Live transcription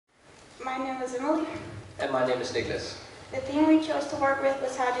My name is Emily. And my name is Nicholas. The theme we chose to work with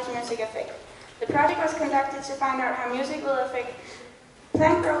was how does music affect? The project was conducted to find out how music will affect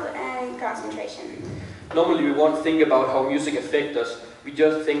plant growth and concentration. Normally we won't think about how music affects us, we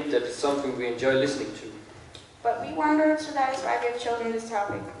just think that it's something we enjoy listening to. But we wondered, so that is why we have chosen this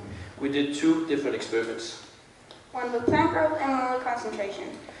topic. We did 2 different experiments. One with plant growth and one with concentration.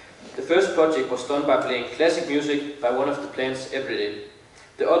 The first project was done by playing classic music by one of the plants every day.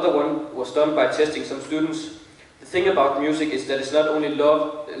 The other one was done by testing some students. The thing about music is that it's not only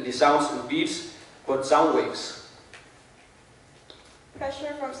lovely sounds and beats, but sound waves.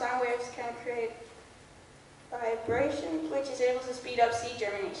 Pressure from sound waves can create vibration, which is able to speed up seed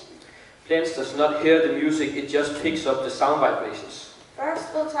germination. Plants does not hear the music, it just picks up the sound vibrations.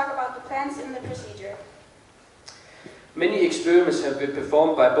 First, we'll talk about the plants in the procedure. Many experiments have been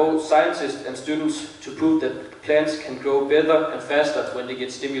performed by both scientists and students to prove that plants can grow better and faster when they get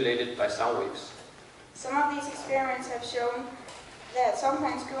stimulated by sound waves. Some of these experiments have shown that some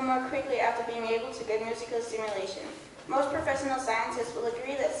plants grow more quickly after being able to get musical stimulation. Most professional scientists will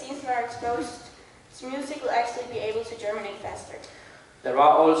agree that seeds that are exposed to music will actually be able to germinate faster. There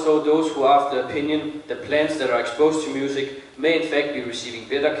are also those who are of the opinion that plants that are exposed to music may in fact be receiving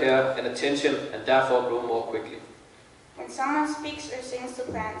better care and attention and therefore grow more quickly. When someone speaks or sings to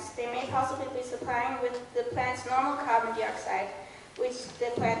plants, they may possibly be supplying with the plant's normal carbon dioxide, which the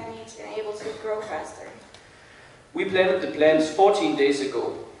plant needs and able to grow faster. We planted the plants 14 days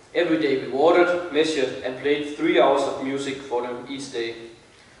ago. Every day we watered, measured and played 3 hours of music for them each day.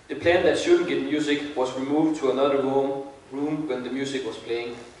 The plant that shouldn't get music was removed to another room when the music was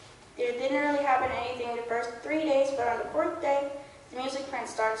playing. There didn't really happen anything the first 3 days, but on the 4th day, the music plant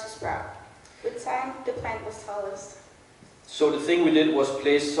started to sprout. With time, the plant was tallest. So the thing we did was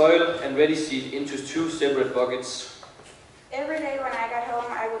place soil and ready seed into 2 separate buckets. Every day when I got home,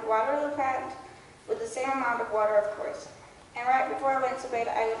 I would water the plant with the same amount of water, of course. And right before I went to bed,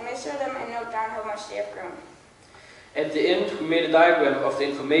 I would measure them and note down how much they have grown. At the end, we made a diagram of the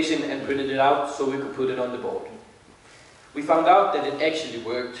information and printed it out so we could put it on the board. We found out that it actually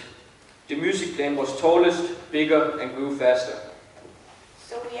worked. The music plant was tallest, bigger and grew faster.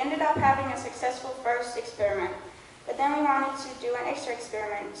 So we ended up having a successful first experiment. But then we wanted to do an extra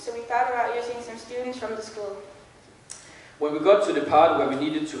experiment, so we thought about using some students from the school. When we got to the part where we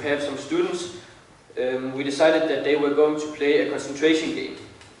needed to have some students, we decided that they were going to play a concentration game.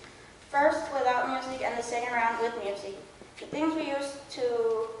 First without music and the second round with music. The things we used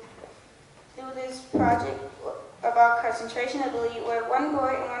to do this project about concentration ability were 1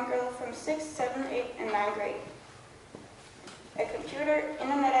 boy and 1 girl from 6th, 7th, 8th, and 9th grade. A computer,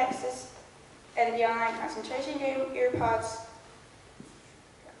 internet access, and the online concentration game, earpods.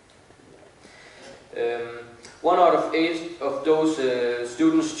 1 out of 8 of those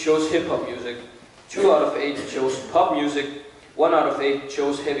students chose hip-hop music, 2 out of 8 chose pop music, 1 out of 8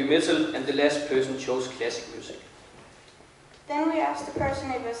 chose heavy metal, and the last person chose classic music. Then we asked the person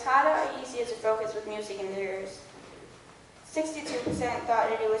if it was harder or easier to focus with music in their ears. 62% thought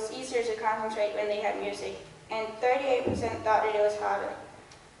that it was easier to concentrate when they had music, and 38% thought that it was harder.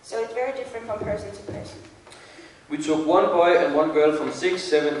 So it's very different from person to person. We took 1 boy and 1 girl from 6th,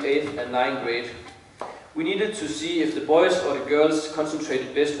 7th, 8th and 9th grade. We needed to see if the boys or the girls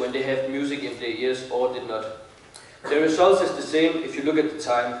concentrated best when they have music in their ears or did not. The results is the same if you look at the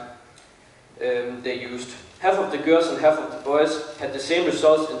time they used. Half of the girls and half of the boys had the same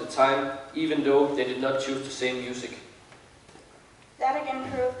results in the time, even though they did not choose the same music. That again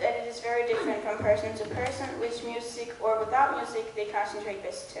proved that it is very different from person to person, which music or without music they concentrate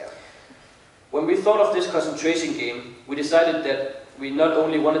best to. When we thought of this concentration game, we decided that we not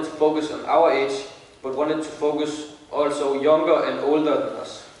only wanted to focus on our age, but wanted to focus also younger and older than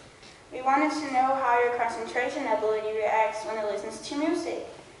us. We wanted to know how your concentration ability reacts when it listens to music.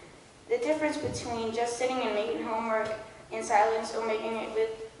 The difference between just sitting and making homework in silence or making it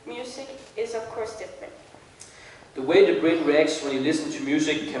with music is of course different. The way the brain reacts when you listen to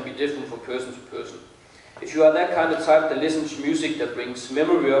music can be different from person to person. If you are that kind of type that listens to music that brings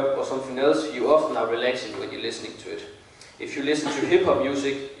memory up or something else, you often are relaxing when you're listening to it. If you listen to hip-hop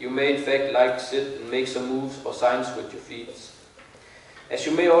music, you may in fact like to sit and make some moves or signs with your feet. As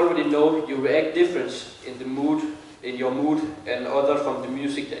you may already know, you react different in your mood and other from the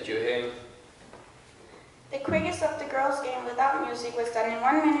music that you're hearing. The quickest of the girls' game without music was done in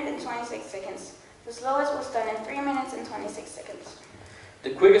 1 minute and 26 seconds. The slowest was done in 3 minutes and 26 seconds. The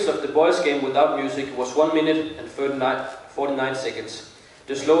quickest of the boys' game without music was 1 minute and 49 seconds.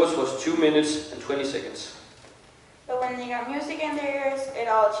 The slowest was 2 minutes and 20 seconds. But when they got music in their ears, it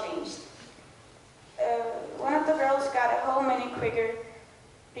all changed. One of the girls got a whole minute quicker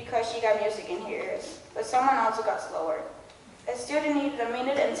because she got music in her ears, but someone also got slower. A student needed 1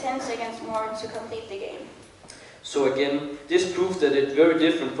 minute and 10 seconds more to complete the game. So again, this proves that it's very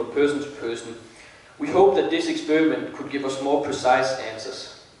different from person to person. We hope that this experiment could give us more precise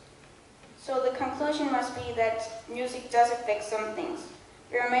answers. So the conclusion must be that music does affect some things.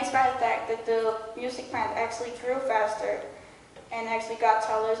 We're amazed by the fact that the music plant actually grew faster and actually got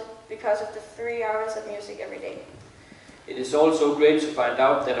taller because of the 3 hours of music every day. It is also great to find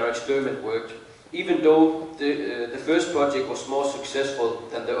out that our experiment worked, even though the first project was more successful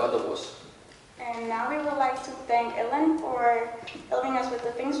than the other was. And now we would like to thank Ellen for helping us with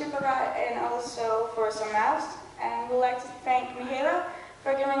the things we forgot and also for some maps. And we'd like to thank Mihaela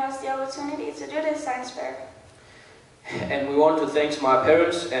for giving us the opportunity to do this science fair. And we want to thank my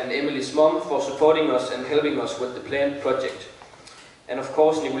parents and Emily's mom for supporting us and helping us with the planned project. And of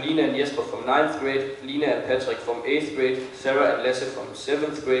course, Nicolina and Jesper from 9th grade, Lina and Patrick from 8th grade, Sarah and Lasse from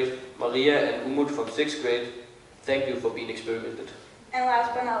 7th grade, Maria and Umut from 6th grade. Thank you for being experimented. And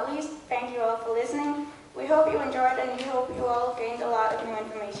last but not least, thank you all for listening. We hope you enjoyed and we hope you all gained a lot of new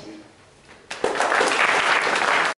information.